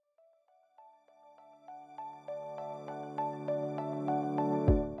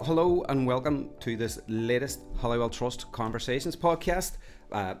Hello and welcome to this latest Halliwell Trust Conversations podcast.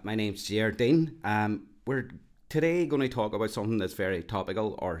 My name's Jared Dean. We're today going to talk about something that's very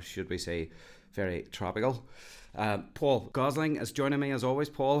topical, or should we say very tropical. Paul Gosling is joining me as always.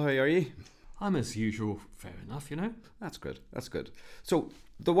 Paul, how are you? I'm as usual, fair enough, you know. That's good. So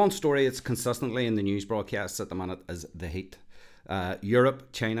the one story that's consistently in the news broadcasts at the minute is the heat. Europe,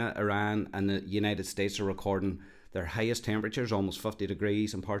 China, Iran and the United States are recording their highest temperatures, almost 50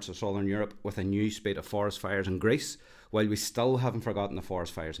 degrees in parts of southern Europe, with a new spate of forest fires in Greece, while we still haven't forgotten the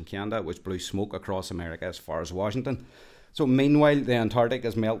forest fires in Canada, which blew smoke across America as far as Washington. So meanwhile, the Antarctic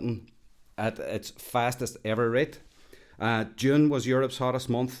is melting at its fastest ever rate. June was Europe's hottest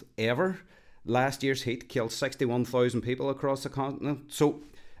month ever. Last year's heat killed 61,000 people across the continent. So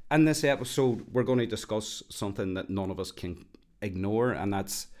in this episode, we're going to discuss something that none of us can ignore, and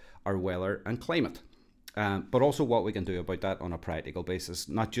that's our weather and climate. But also what we can do about that on a practical basis,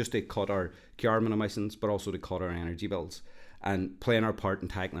 not just to cut our carbon emissions, but also to cut our energy bills. And playing our part in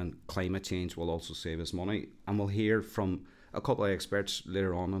tackling climate change will also save us money. And we'll hear from a couple of experts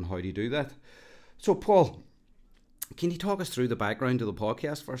later on how to do that. So, Paul, can you talk us through the background to the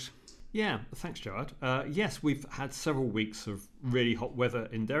podcast first? Yeah, thanks, Gerard. Yes, we've had several weeks of really hot weather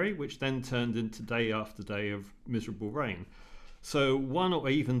in Derry, which then turned into day after day of miserable rain. So one or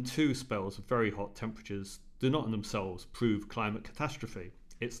even two spells of very hot temperatures do not in themselves prove climate catastrophe.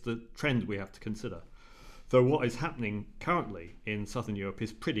 It's the trend we have to consider. Though what is happening currently in southern Europe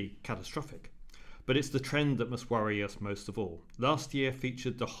is pretty catastrophic. But it's the trend that must worry us most of all. Last year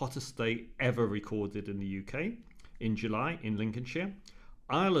featured the hottest day ever recorded in the UK, in July in Lincolnshire.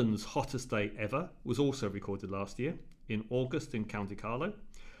 Ireland's hottest day ever was also recorded last year, in August in County Carlow.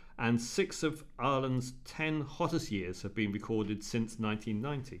 And 6 of Ireland's 10 hottest years have been recorded since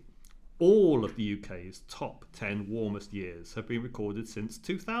 1990. All of the UK's top 10 warmest years have been recorded since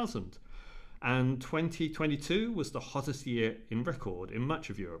 2000. And 2022 was the hottest year in record in much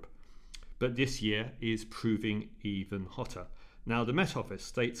of Europe. But this year is proving even hotter. Now, the Met Office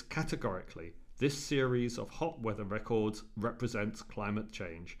states categorically this series of hot weather records represents climate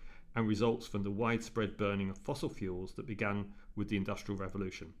change and results from the widespread burning of fossil fuels that began with the Industrial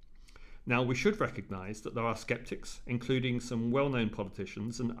Revolution. Now, we should recognise that there are sceptics, including some well-known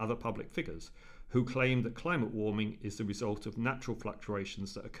politicians and other public figures, who claim that climate warming is the result of natural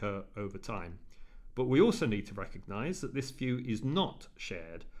fluctuations that occur over time. But we also need to recognise that this view is not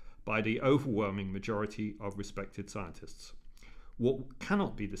shared by the overwhelming majority of respected scientists. What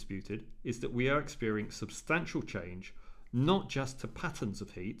cannot be disputed is that we are experiencing substantial change, not just to patterns of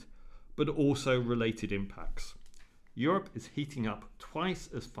heat, but also related impacts. Europe is heating up twice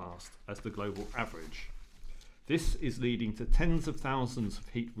as fast as the global average. This is leading to tens of thousands of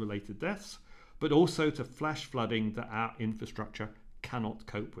heat-related deaths, but also to flash flooding that our infrastructure cannot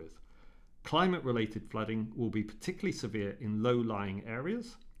cope with. Climate-related flooding will be particularly severe in low-lying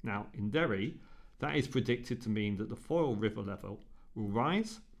areas. Now, in Derry, that is predicted to mean that the Foyle River level will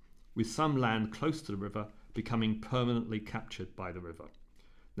rise, with some land close to the river becoming permanently captured by the river.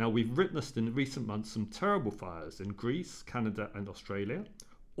 Now, we've witnessed in recent months some terrible fires in Greece, Canada and Australia,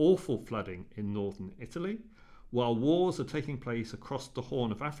 awful flooding in northern Italy, while wars are taking place across the Horn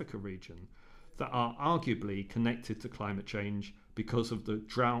of Africa region that are arguably connected to climate change because of the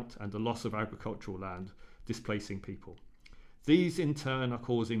drought and the loss of agricultural land displacing people. These in turn are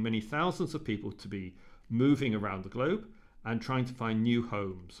causing many thousands of people to be moving around the globe and trying to find new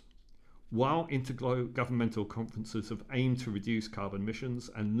homes. While intergovernmental conferences have aimed to reduce carbon emissions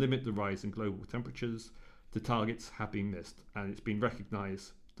and limit the rise in global temperatures, the targets have been missed, and it's been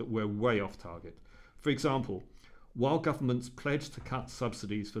recognised that we're way off target. For example, while governments pledge to cut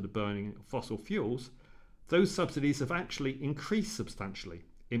subsidies for the burning of fossil fuels, those subsidies have actually increased substantially,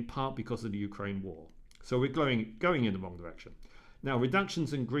 in part because of the Ukraine war. So we're going in the wrong direction. Now,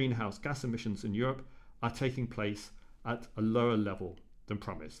 reductions in greenhouse gas emissions in Europe are taking place at a lower level than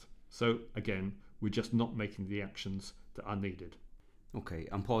promised. So again, we're just not making the actions that are needed. Okay,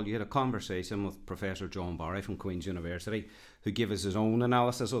 and Paul, you had a conversation with Professor John Barry from Queen's University, who gave us his own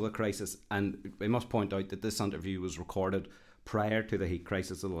analysis of the crisis. And we must point out that this interview was recorded prior to the heat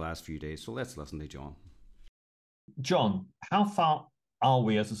crisis of the last few days. So let's listen to John. John, how far are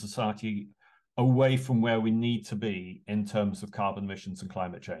we as a society away from where we need to be in terms of carbon emissions and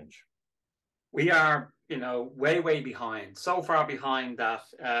climate change? We are, way behind. So far behind that,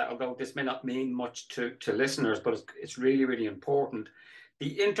 although this may not mean much to listeners, but it's really, really important.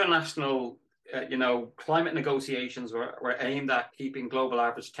 The international, climate negotiations were aimed at keeping global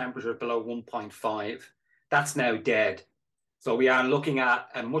average temperature below 1.5. That's now dead. So we are looking at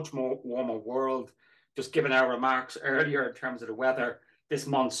a much more warmer world. Just given our remarks earlier in terms of the weather, this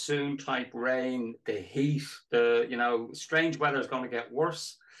monsoon type rain, the heat, strange weather is going to get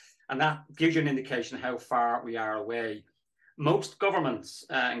worse. And that gives you an indication how far we are away. Most governments,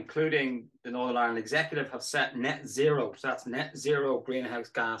 including the Northern Ireland Executive, have set net zero. So that's net zero greenhouse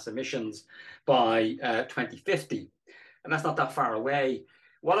gas emissions by 2050. And that's not that far away.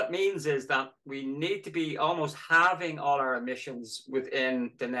 What it means is that we need to be almost halving all our emissions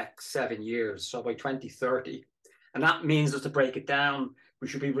within the next 7 years, so by 2030. And that means, just to break it down, we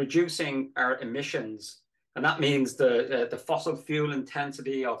should be reducing our emissions. And that means the fossil fuel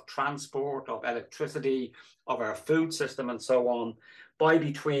intensity of transport, of electricity, of our food system, and so on, by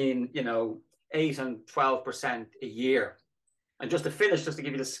between 8 and 12% a year. And just to finish, just to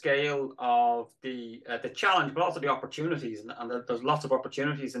give you the scale of the challenge, but also the opportunities, and there's lots of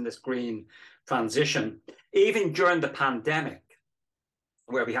opportunities in this green transition. Even during the pandemic,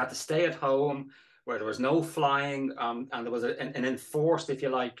 where we had to stay at home, where there was no flying, and there was an enforced, if you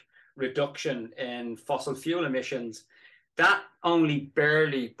like, reduction in fossil fuel emissions, that only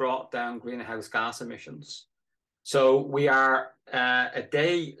barely brought down greenhouse gas emissions. So we are a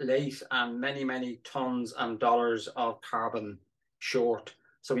day late and many, many tons and dollars of carbon short.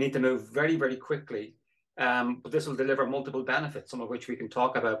 So we need to move very, very quickly. But this will deliver multiple benefits, some of which we can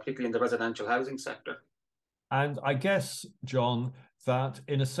talk about, particularly in the residential housing sector. And I guess, John, that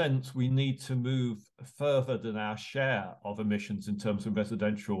in a sense, we need to move further than our share of emissions in terms of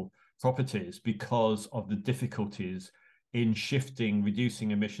residential properties because of the difficulties in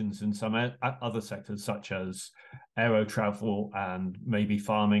reducing emissions in some other sectors, such as aero travel and maybe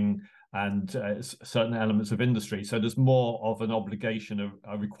farming and certain elements of industry. So there's more of an obligation,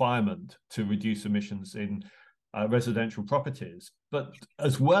 a requirement to reduce emissions in residential properties. But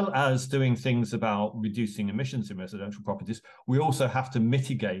as well as doing things about reducing emissions in residential properties, we also have to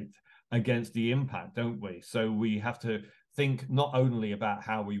mitigate against the impact, don't we? So we have to think not only about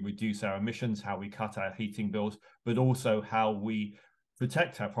how we reduce our emissions, how we cut our heating bills, but also how we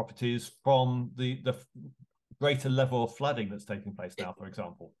protect our properties from the greater level of flooding that's taking place now, for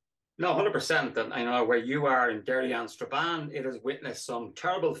example. No, 100%. And I know where you are in Derry and Strabane, it has witnessed some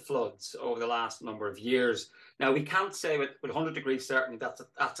terrible floods over the last number of years. Now, we can't say with 100 degrees certainty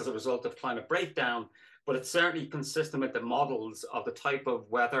that's as a result of climate breakdown, but it's certainly consistent with the models of the type of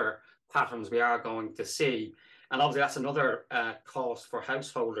weather patterns we are going to see. And obviously, that's another cost for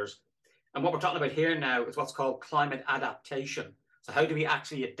householders. And what we're talking about here now is what's called climate adaptation. So how do we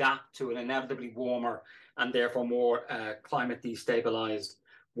actually adapt to an inevitably warmer and therefore more climate destabilized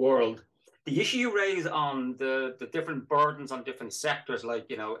world? The issue you raise on the different burdens on different sectors,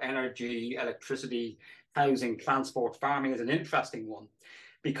 like energy, electricity, housing, transport, farming, is an interesting one,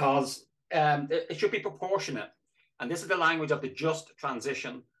 because it should be proportionate. And this is the language of the just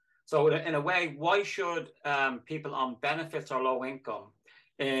transition. So in a way, why should people on benefits or low income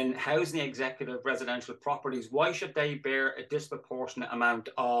in housing executive residential properties, why should they bear a disproportionate amount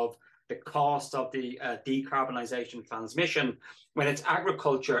of the cost of the decarbonisation transmission, when it's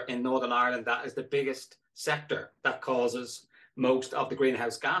agriculture in Northern Ireland that is the biggest sector that causes most of the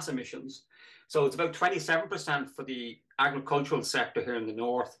greenhouse gas emissions? So it's about 27% for the agricultural sector here in the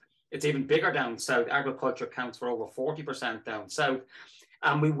north. It's even bigger down south. Agriculture accounts for over 40% down south.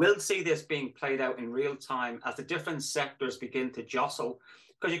 And we will see this being played out in real time as the different sectors begin to jostle.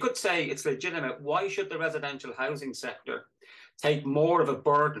 Because you could say it's legitimate. Why should the residential housing sector take more of a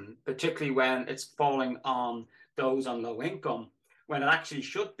burden, particularly when it's falling on those on low income, when it actually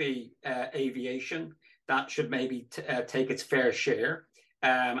should be aviation that should maybe take its fair share,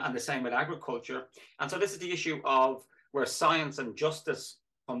 and the same with agriculture. And so this is the issue of where science and justice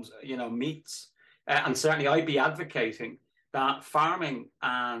comes, meets. And certainly I'd be advocating that farming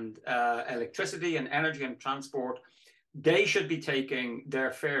and electricity and energy and transport, they should be taking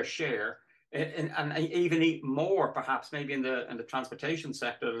their fair share, and even eat more, perhaps maybe in the transportation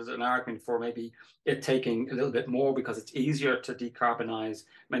sector. There's an argument for maybe it taking a little bit more because it's easier to decarbonize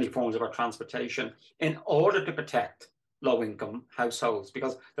many forms of our transportation in order to protect low-income households.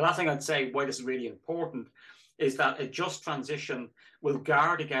 Because the last thing I'd say, why this is really important, is that a just transition will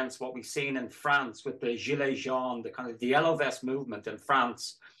guard against what we've seen in France with the Gilets jaunes, the yellow vest movement in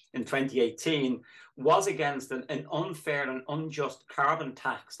France in 2018, was against an unfair and unjust carbon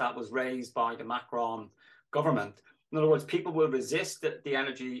tax that was raised by the Macron government. In other words, people will resist the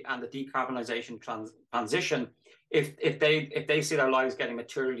energy and the decarbonisation transition if they see their lives getting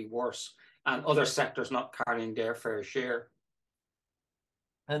materially worse and other sectors not carrying their fair share.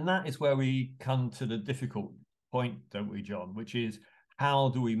 And that is where we come to the difficult point, don't we, John, which is how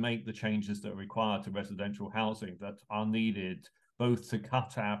do we make the changes that are required to residential housing that are needed both to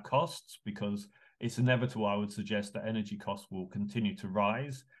cut our costs, because it's inevitable, I would suggest, that energy costs will continue to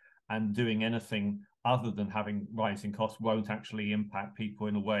rise, and doing anything other than having rising costs won't actually impact people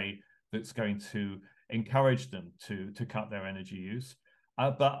in a way that's going to encourage them to cut their energy use.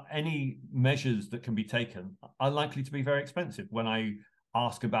 But any measures that can be taken are likely to be very expensive. When I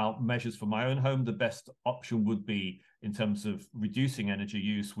ask about measures for my own home, the best option would be, in terms of reducing energy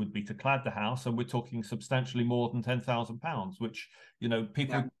use, would be to clad the house, and we're talking substantially more than £10,000, which, you know,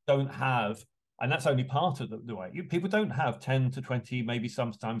 people don't have. And that's only part of the way. People don't have 10 to 20, maybe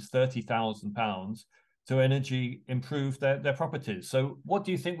sometimes £30,000 to energy improve their properties. So what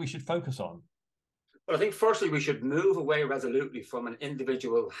do you think we should focus on? Well, I think firstly, we should move away resolutely from an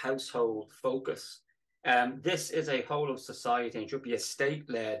individual household focus. This is a whole of society, and it should be a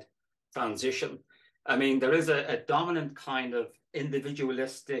state-led transition. I mean, there is a dominant kind of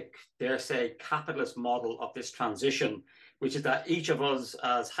individualistic, dare say, capitalist model of this transition, which is that each of us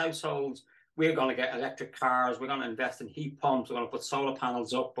as households, we're going to get electric cars, we're going to invest in heat pumps, we're going to put solar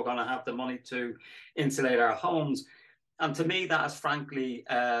panels up, we're going to have the money to insulate our homes. And to me, that is frankly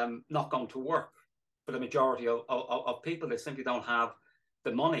not going to work for the majority of people. They simply don't have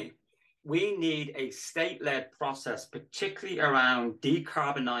the money. We need a state-led process, particularly around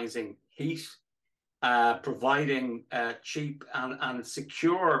decarbonising heat, providing cheap and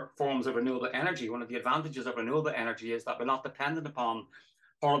secure forms of renewable energy. One of the advantages of renewable energy is that we're not dependent upon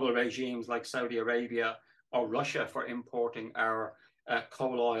horrible regimes like Saudi Arabia or Russia for importing our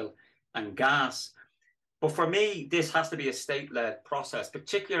coal, oil and gas. But for me, this has to be a state-led process,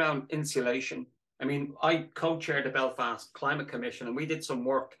 particularly around insulation. I mean, I co-chaired the Belfast Climate Commission, and we did some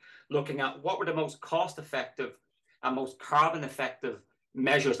work looking at what were the most cost-effective and most carbon-effective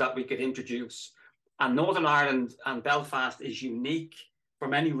measures that we could introduce. And Northern Ireland and Belfast is unique for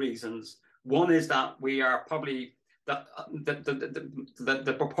many reasons. One is that we are probably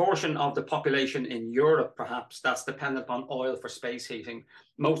the proportion of the population in Europe, perhaps, that's dependent on oil for space heating.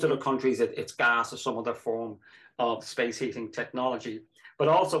 Most other countries, it's gas or some other form of space heating technology. But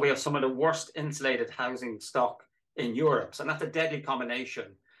also we have some of the worst insulated housing stock in Europe. So that's a deadly combination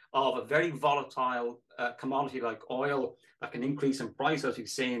of a very volatile commodity like oil that can increase in price, as we've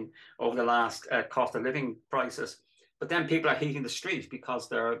seen over the last cost of living crisis. But then people are heating the streets because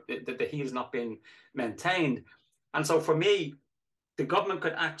the heat has not been maintained. And so for me, the government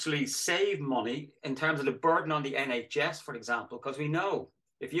could actually save money in terms of the burden on the NHS, for example, because we know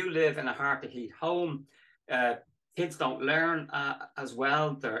if you live in a hard-to-heat home, kids don't learn as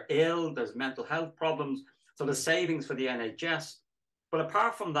well, they're ill, there's mental health problems, so there's savings for the NHS. But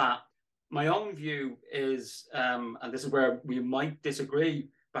apart from that, my own view is, and this is where we might disagree,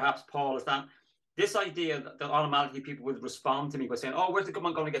 perhaps, Paul, is that this idea that automatically people would respond to me by saying, oh, where's the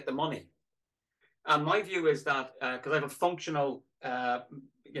government going to get the money? And my view is that, because I have a functional,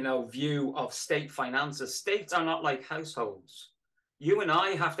 view of state finances, states are not like households. You and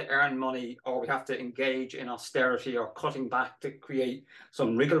I have to earn money, or we have to engage in austerity or cutting back to create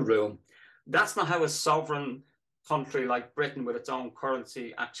some wriggle room. That's not how a sovereign country like Britain with its own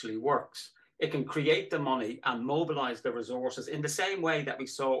currency actually works. It can create the money and mobilize the resources in the same way that we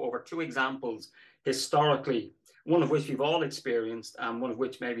saw over two examples historically, one of which we've all experienced and one of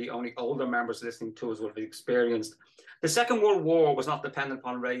which maybe only older members listening to us will have experienced. The Second World War was not dependent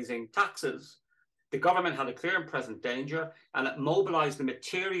upon raising taxes. The government had a clear and present danger, and it mobilized the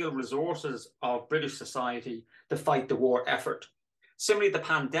material resources of British society to fight the war effort. Similarly, the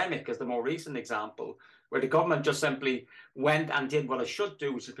pandemic is the more recent example, where the government just simply went and did what it should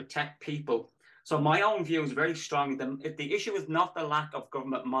do, which is protect people. So my own view is very strongly that the issue is not the lack of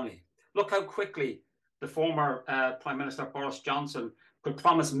government money. Look how quickly the former Prime Minister Boris Johnson could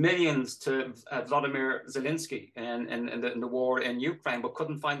promise millions to Vladimir Zelensky in the war in Ukraine, but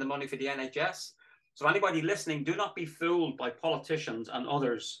couldn't find the money for the NHS. So anybody listening, do not be fooled by politicians and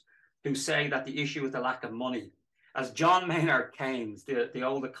others who say that the issue is the lack of money. As John Maynard Keynes, the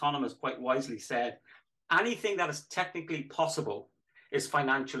old economist, quite wisely said, anything that is technically possible is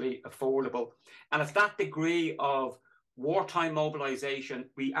financially affordable. And if that degree of wartime mobilization,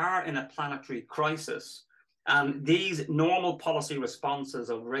 we are in a planetary crisis. And these normal policy responses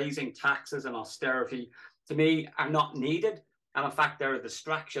of raising taxes and austerity, to me, are not needed. And in fact, they're a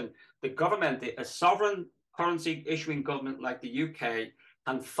distraction. The government, a sovereign currency issuing government like the UK,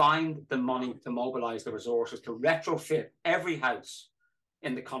 can find the money to mobilize the resources to retrofit every house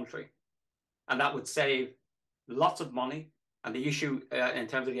in the country. And that would save lots of money. And the issue in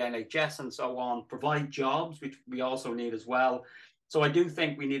terms of the NHS and so on, provide jobs, which we also need as well. So I do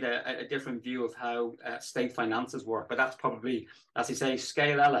think we need a different view of how state finances work. But that's probably, as you say,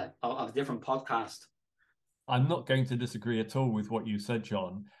 scale of a different podcast. I'm not going to disagree at all with what you said,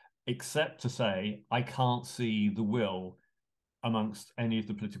 John. except to say I can't see the will amongst any of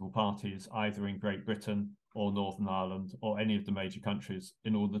the political parties, either in Great Britain or Northern Ireland or any of the major countries,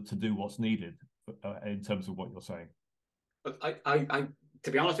 in order to do what's needed in terms of what you're saying. But to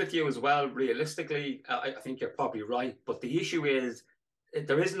be honest with you as well, realistically, I think you're probably right. But the issue is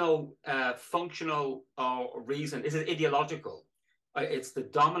there is no functional reason. This is ideological. It's the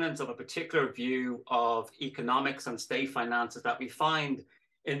dominance of a particular view of economics and state finances that we find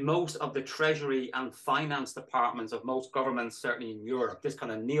in most of the treasury and finance departments of most governments, certainly in Europe. This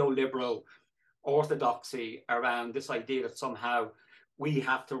kind of neoliberal orthodoxy around this idea that somehow we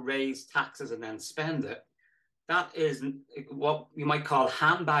have to raise taxes and then spend it. That is what you might call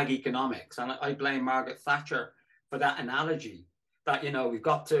handbag economics. And I blame Margaret Thatcher for that analogy, that, we've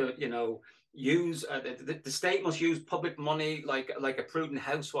got to, use the state must use public money like a prudent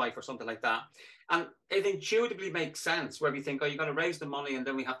housewife or something like that. And it intuitively makes sense, where we think, oh, you got to raise the money and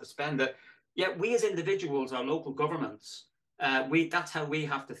then we have to spend it. Yet we as individuals, our local governments, that's how we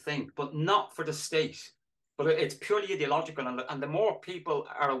have to think, but not for the state. But it's purely ideological. And the more people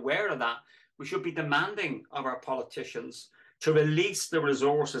are aware of that, we should be demanding of our politicians to release the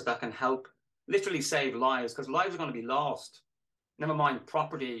resources that can help literally save lives, because lives are going to be lost. Never mind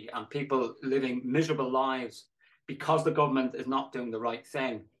property and people living miserable lives because the government is not doing the right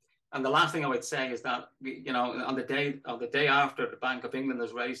thing. And the last thing I would say is that, on the day after the Bank of England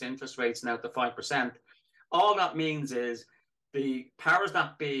has raised interest rates now to 5%, all that means is the powers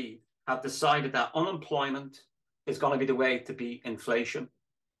that be have decided that unemployment is going to be the way to beat inflation.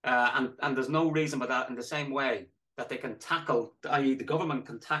 And there's no reason for that, in the same way that they can tackle, i.e. the government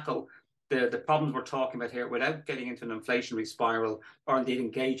can tackle the problems we're talking about here without getting into an inflationary spiral or indeed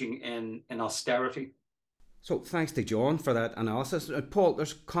engaging in austerity. So thanks to John for that analysis. Paul,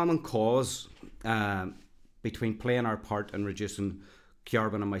 there's common cause between playing our part in reducing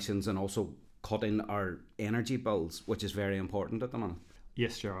carbon emissions and also cutting our energy bills, which is very important at the moment.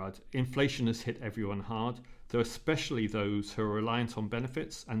 Yes, Gerard. Inflation has hit everyone hard, though especially those who are reliant on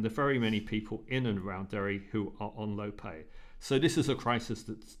benefits and the very many people in and around Derry who are on low pay. So this is a crisis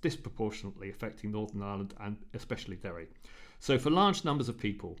that's disproportionately affecting Northern Ireland and especially Derry. So for large numbers of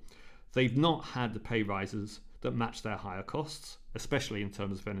people, they've not had the pay rises that match their higher costs, especially in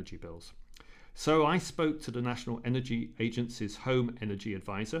terms of energy bills. So I spoke to the National Energy Agency's Home Energy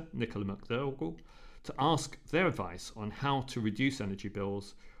Advisor, Nicola McDougall, to ask their advice on how to reduce energy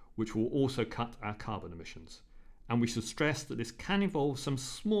bills, which will also cut our carbon emissions. And we should stress that this can involve some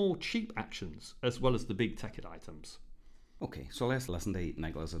small, cheap actions as well as the big ticket items. Okay, so let's listen to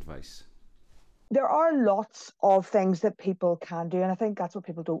Nicola's advice. There are lots of things that people can do, and I think that's what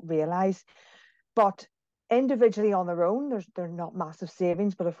people don't realise. But individually on their own, they're not massive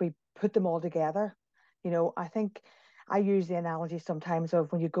savings, but if we put them all together, I think I use the analogy sometimes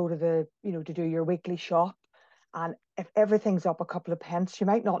of when you go to to do your weekly shop, and if everything's up a couple of pence, you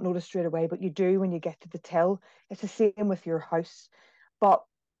might not notice straight away, but you do when you get to the till. It's the same with your house. But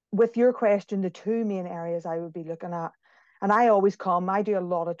with your question, the two main areas I would be looking at, and I do a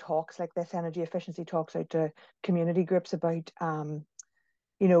lot of talks like this, energy efficiency talks, out to community groups about,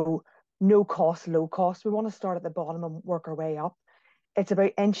 no cost, low cost. We want to start at the bottom and work our way up. It's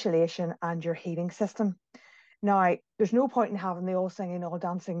about insulation and your heating system. Now, there's no point in having the all singing, all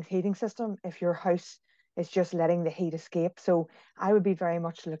dancing heating system if your house is just letting the heat escape. So I would be very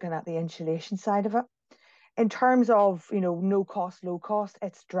much looking at the insulation side of it. In terms of, no cost, low cost,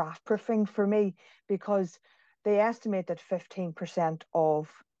 it's draft proofing for me, because they estimate that 15% of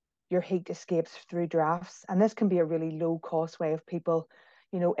your heat escapes through drafts. And this can be a really low cost way of people,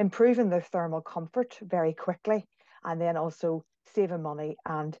 improving their thermal comfort very quickly, and then also saving money.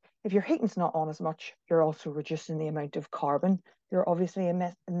 And if your heating's not on as much, you're also reducing the amount of carbon you're obviously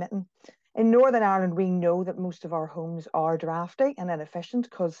emitting. In Northern Ireland, we know that most of our homes are drafty and inefficient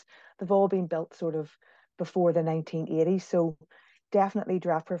because they've all been built sort of before the 1980s. So definitely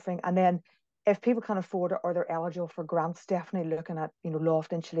draft proofing. And then if people can afford it or they're eligible for grants, definitely looking at,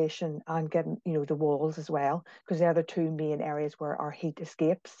 loft insulation and getting, the walls as well, because they're the two main areas where our heat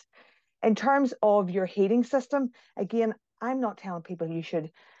escapes. In terms of your heating system, again, I'm not telling people you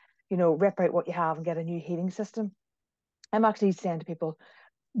should, rip out what you have and get a new heating system. I'm actually saying to people,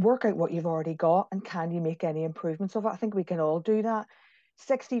 work out what you've already got and can you make any improvements of it. I think we can all do that.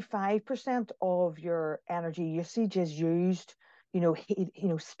 65% of your energy usage is used,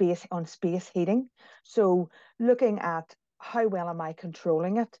 space heating. So looking at how well am I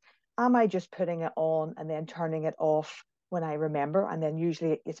controlling it? Am I just putting it on and then turning it off when I remember? And then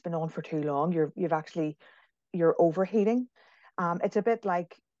usually it's been on for too long. You're overheating. It's a bit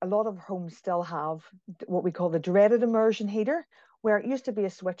like a lot of homes still have what we call the dreaded immersion heater, where it used to be a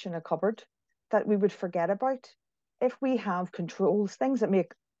switch in a cupboard that we would forget about. If we have controls, things that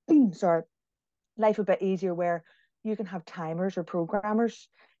make sorry, life a bit easier, where you can have timers or programmers,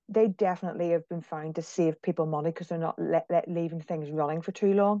 they definitely have been found to save people money because they're not leaving things running for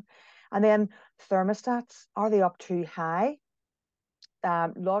too long. And then thermostats, are they up too high?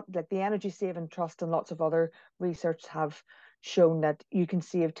 Like the Energy Saving Trust and lots of other research have shown that you can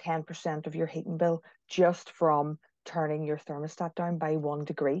save 10% of your heating bill just from turning your thermostat down by 1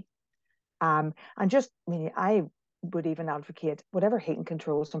 degree. And just, I mean, I would even advocate whatever heating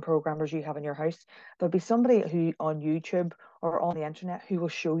controls and programmers you have in your house, there'll be somebody who on YouTube or on the internet who will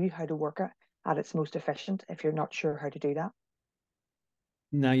show you how to work it at its most efficient if you're not sure how to do that.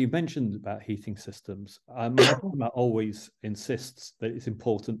 Now, you mentioned about heating systems. My partner always insists that it's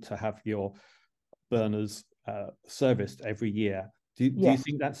important to have your burners serviced every year. Do you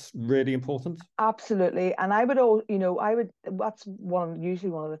think that's really important? Absolutely. And that's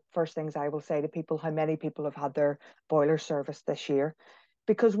usually one of the first things I will say to people, how many people have had their boiler serviced this year,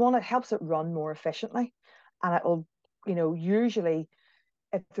 because one, it helps it run more efficiently, and it'll, usually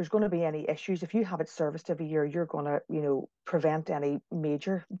if there's going to be any issues, if you have it serviced every year, you're going to, prevent any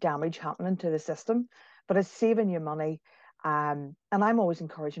major damage happening to the system. But it's saving you money. And I'm always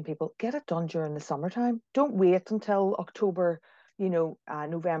encouraging people, get it done during the summertime. Don't wait until October,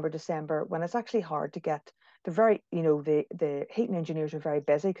 November, December, when it's actually hard to get the heating engineers are very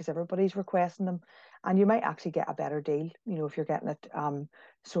busy because everybody's requesting them. And you might actually get a better deal, if you're getting it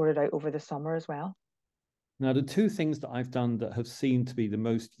sorted out over the summer as well. Now, the two things that I've done that have seemed to be the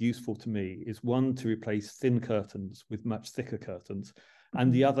most useful to me is one, to replace thin curtains with much thicker curtains.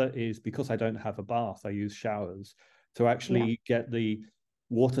 And the other is, because I don't have a bath, I use showers, to actually get the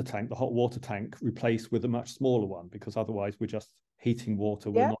water tank, the hot water tank, replaced with a much smaller one, because otherwise we're just heating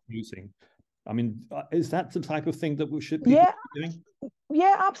water we're not using. I mean, is that the type of thing that we should be doing?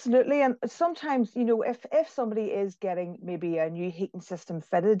 Yeah, absolutely. And sometimes, if somebody is getting maybe a new heating system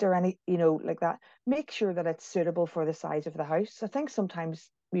fitted or any, like that, make sure that it's suitable for the size of the house. I think sometimes,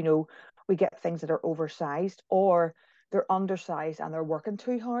 we get things that are oversized or they're undersized and they're working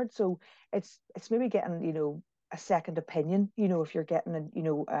too hard. So it's maybe getting, a second opinion, if you're getting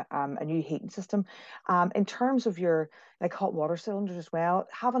a new heating system. In terms of your like hot water cylinders as well,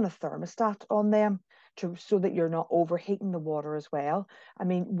 having a thermostat on them so that you're not overheating the water as well. I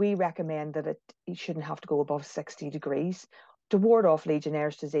mean, we recommend that it shouldn't have to go above 60 degrees to ward off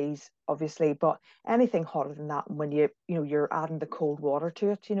Legionnaire's disease, obviously, but anything hotter than that, when you're adding the cold water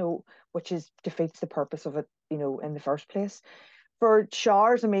to it, which defeats the purpose of it, in the first place. For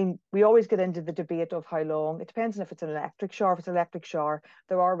showers, I mean, we always get into the debate of how long. It depends on if it's an electric shower. If it's an electric shower,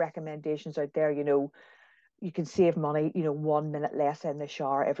 there are recommendations out there, you can save money, 1 minute less in the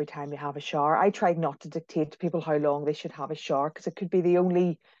shower every time you have a shower. I tried not to dictate to people how long they should have a shower, because it could be the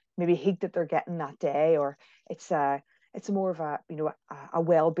only maybe heat that they're getting that day, or it's more of a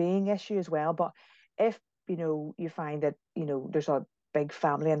well-being issue as well. But if you find that there's a big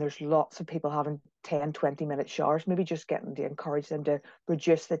family and there's lots of people having 10-20 minute showers, maybe just getting to encourage them to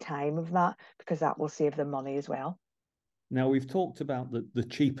reduce the time of that, because that will save them money as well. Now, we've talked about the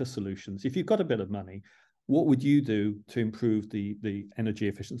cheaper solutions. If you've got a bit of money, what would you do to improve the energy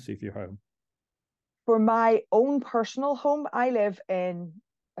efficiency of your home? For my own personal home, I live in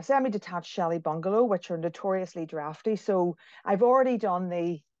a semi-detached chalet bungalow, which are notoriously drafty. So I've already done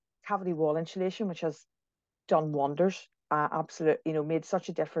the cavity wall insulation, which has done wonders. Absolutely, made such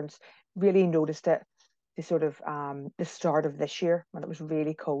a difference. Really noticed it the start of this year when it was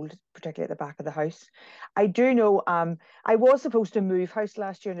really cold, particularly at the back of the house. I do know I was supposed to move house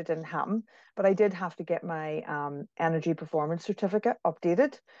last year and it didn't happen, but I did have to get my energy performance certificate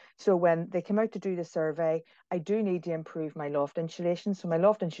updated. So when they came out to do the survey, I do need to improve my loft insulation. So my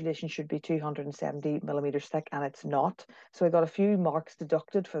loft insulation should be 270 millimeters thick, and it's not. So I got a few marks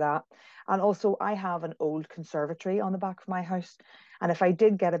deducted for that. And also I have an old conservatory on the back of my house. And if I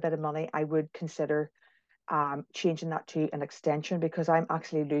did get a bit of money, I would consider changing that to an extension, because I'm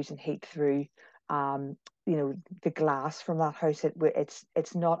actually losing heat through the glass from that house.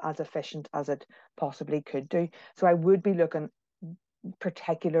 It's not as efficient as it possibly could do. So I would be looking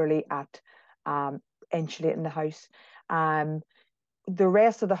particularly at insulating the house. The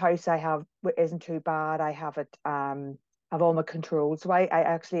rest of the house I have isn't too bad. I have it have all my controls. So I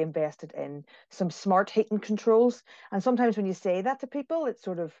actually invested in some smart heating controls. And sometimes when you say that to people, it's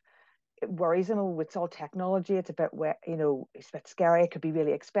sort of, it worries them. Oh, it's all technology. It's a bit wet, it's a bit scary. It could be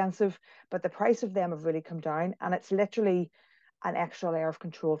really expensive, but the price of them have really come down, and it's literally an extra layer of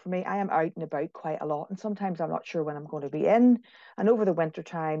control for me. I am out and about quite a lot, and sometimes I'm not sure when I'm going to be in. And over the winter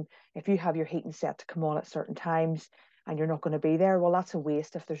time, if you have your heating set to come on at certain times, and you're not going to be there, well, that's a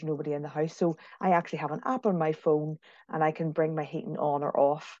waste if there's nobody in the house. So I actually have an app on my phone, and I can bring my heating on or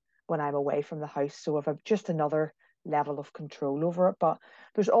off when I'm away from the house. So I've just another level of control over it. But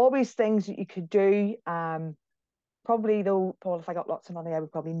there's always things that you could do. Probably though, Paul, if I got lots of money, I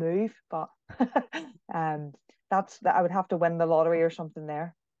would probably move. But that's that I would have to win the lottery or something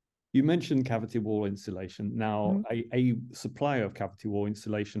there. You mentioned cavity wall insulation. Now, Mm-hmm. a supplier of cavity wall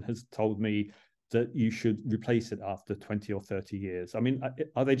insulation has told me that you should replace it after 20 or 30 years. I mean,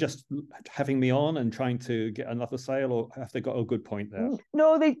 are they just having me on and trying to get another sale, or have they got a good point there?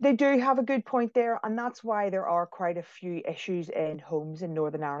 No, they do have a good point there. And that's why there are quite a few issues in homes in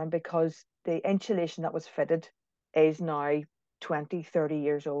Northern Ireland, because the insulation that was fitted is now 20, 30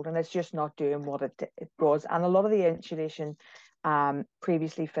 years old, and it's just not doing what it was. And a lot of the insulation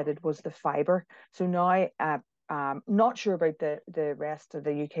previously fitted was the fibre. So now, not sure about the rest of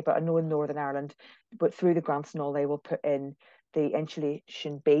the UK, but I know in Northern Ireland, but through the grants and all, they will put in the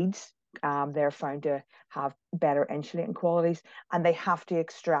insulation beads. They're found to have better insulating qualities, and they have to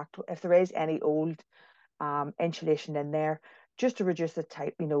extract if there is any old insulation in there, just to reduce the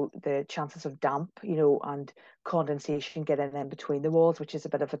type, the chances of damp, and condensation getting in between the walls, which is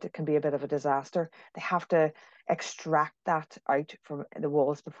it can be a bit of a disaster. They have to extract that out from the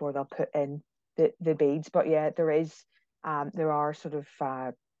walls before they'll put in the beads. But yeah, there are sort of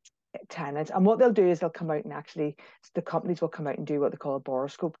tenants, and what they'll do is they'll come out and actually the companies will come out and do what they call a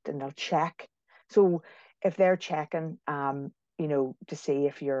boroscope, and they'll check. So if they're checking, to see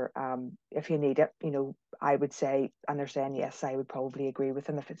if you need it, I would say, and they're saying yes, I would probably agree with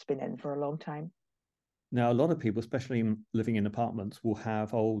them if it's been in for a long time. Now, a lot of people, especially living in apartments, will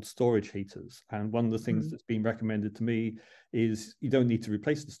have old storage heaters. And one of the things that's been recommended to me is you don't need to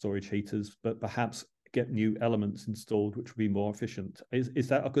replace the storage heaters, but perhaps get new elements installed, which will be more efficient. Is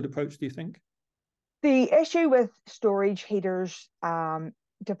that a good approach, do you think? The issue with storage heaters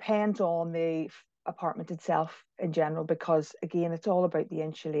depends on the apartment itself in general, because again, it's all about the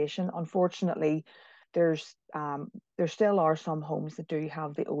insulation. Unfortunately, there still are some homes that do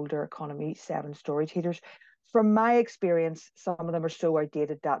have the older economy 7 storage heaters. From my experience, some of them are so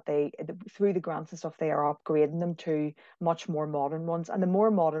outdated that through the grants and stuff, they are upgrading them to much more modern ones, and the more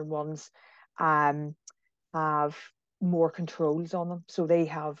modern ones have more controls on them. So they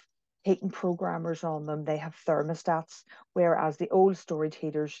have heating programmers on them, they have thermostats, whereas the old storage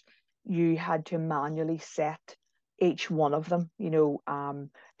heaters, you had to manually set each one of them,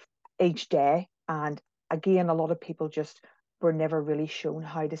 each day. And again, a lot of people just were never really shown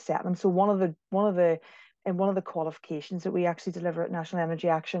how to set them. So one of the qualifications that we actually deliver at National Energy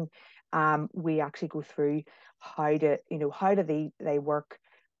Action, we actually go through how do they work,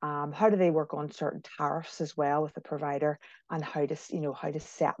 how do they work on certain tariffs as well with the provider, and how to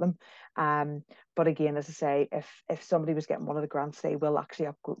set them. But again, as I say, if somebody was getting one of the grants, they will actually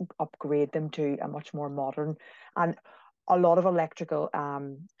upgrade them to a much more modern. And a lot of electrical,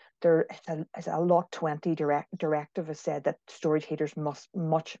 there is a lot 20 directive has said that storage heaters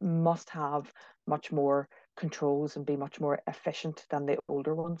must have much more controls and be much more efficient than the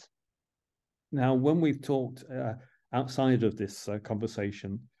older ones. Now, when we've talked outside of this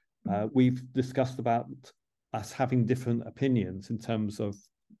conversation, we've discussed about us having different opinions in terms of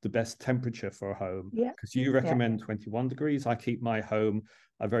the best temperature for a home. Because you recommend 21 degrees. I keep my home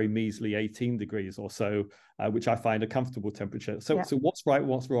a very measly 18 degrees or so, which I find a comfortable temperature. So what's right,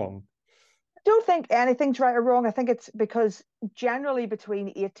 what's wrong? I don't think anything's right or wrong. I think it's because generally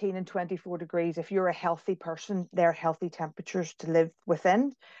between 18 and 24 degrees, if you're a healthy person, they're healthy temperatures to live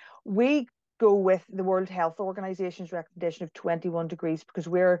within. We go with the World Health Organization's recommendation of 21 degrees because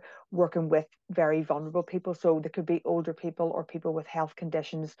we're working with very vulnerable people. So there could be older people or people with health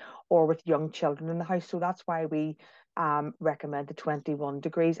conditions or with young children in the house. So that's why we recommend the 21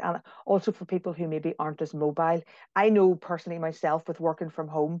 degrees. And also for people who maybe aren't as mobile. I know personally myself with working from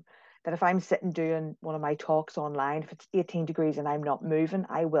home that if I'm sitting doing one of my talks online, if it's 18 degrees and I'm not moving,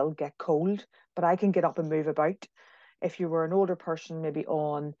 I will get cold, but I can get up and move about. If you were an older person, maybe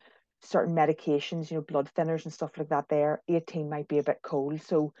on certain medications, blood thinners and stuff like that, there 18 might be a bit cold.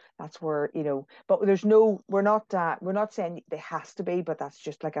 So that's where, but we're not saying it has to be, but that's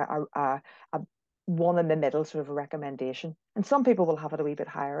just like a one in the middle sort of a recommendation. And some people will have it a wee bit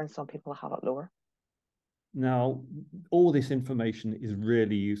higher and some people will have it lower. Now, all this information is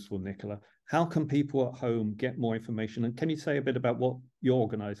really useful, Nicola. How can people at home get more information? And can you say a bit about what your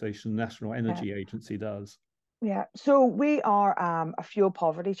organisation, National Energy Agency, does? Yeah, so we are a fuel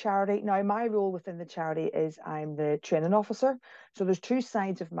poverty charity. Now, my role within the charity is I'm the training officer. So there's 2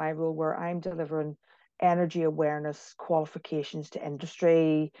 sides of my role where I'm delivering energy awareness qualifications to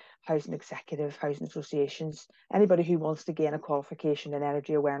industry, housing executive, housing associations, anybody who wants to gain a qualification in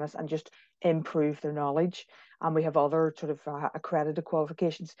energy awareness and just improve their knowledge. And we have other sort of accredited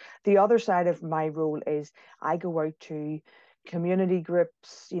qualifications. The other side of my role is I go out to community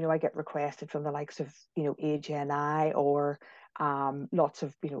groups. You know, I get requested from the likes of, you know, AGNI or lots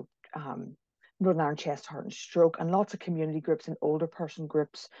of, you know, Northern Ireland Chest, Heart and Stroke, and lots of community groups and older person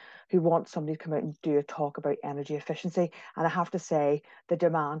groups who want somebody to come out and do a talk about energy efficiency. And I have to say, the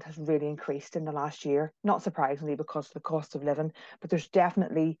demand has really increased in the last year, not surprisingly because of the cost of living, but there's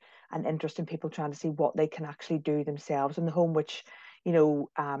definitely an interest in people trying to see what they can actually do themselves in the home, which, you know,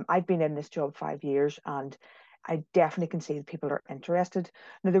 I've been in this job 5 years and I definitely can see that people are interested.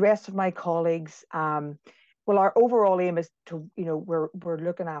 Now, the rest of my colleagues, well, our overall aim is to, you know, we're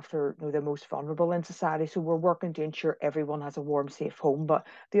looking after, you know, the most vulnerable in society. So we're working to ensure everyone has a warm, safe home. But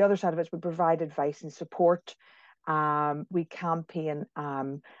the other side of it is we provide advice and support. We campaign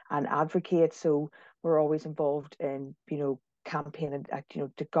and advocate. So we're always involved in, you know, campaigning, you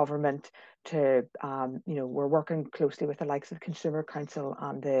know, to government, to, you know, we're working closely with the likes of Consumer Council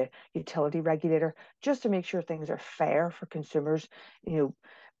and the utility regulator just to make sure things are fair for consumers, you know.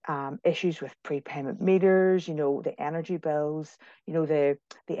 Issues with prepayment meters, you know, the energy bills, you know, the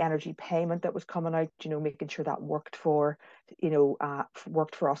energy payment that was coming out, you know, making sure that worked for, you know,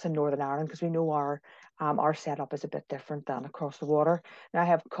 worked for us in Northern Ireland, because we know our setup is a bit different than across the water. Now I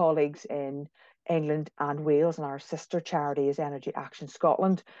have colleagues in England and Wales, and our sister charity is Energy Action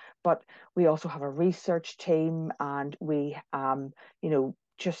Scotland, but we also have a research team, and we, you know,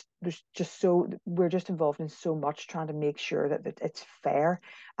 we're just involved in so much trying to make sure that it's fair.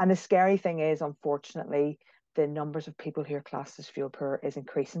 And the scary thing is, unfortunately, the numbers of people who are classed as fuel poor is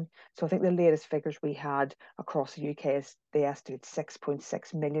increasing. So I think the latest figures we had across the UK is they estimate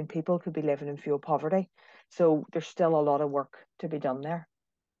 6.6 million people could be living in fuel poverty. So there's still a lot of work to be done there.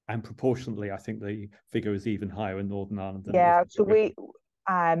 And proportionately, I think the figure is even higher in Northern Ireland than so we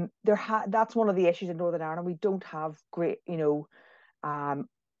that's one of the issues in Northern Ireland. We don't have great, you know,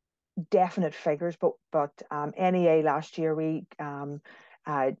 definite figures, but NEA last year we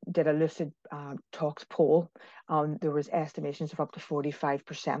did a Lucid Talks poll. There was estimations of up to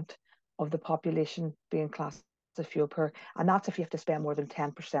 45% of the population being classed as fuel poor, and that's if you have to spend more than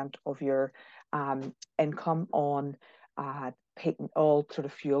 10% of your income on paying all sort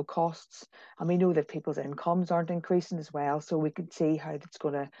of fuel costs. And we know that people's incomes aren't increasing as well, so we can see how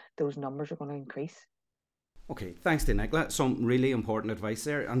those numbers are going to increase. Okay, thanks to Nicola. Some really important advice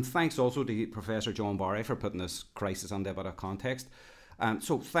there. And thanks also to Professor John Barry for putting this crisis into a bit of context.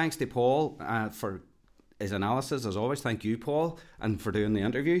 So thanks to Paul for his analysis, as always. Thank you, Paul, and for doing the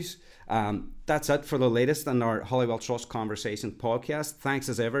interviews. That's it for the latest in our Holywell Trust Conversations podcast. Thanks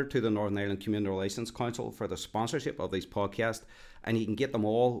as ever to the Northern Ireland Community Relations Council for the sponsorship of these podcasts. And you can get them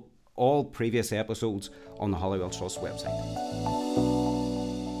all previous episodes on the Holywell Trust website.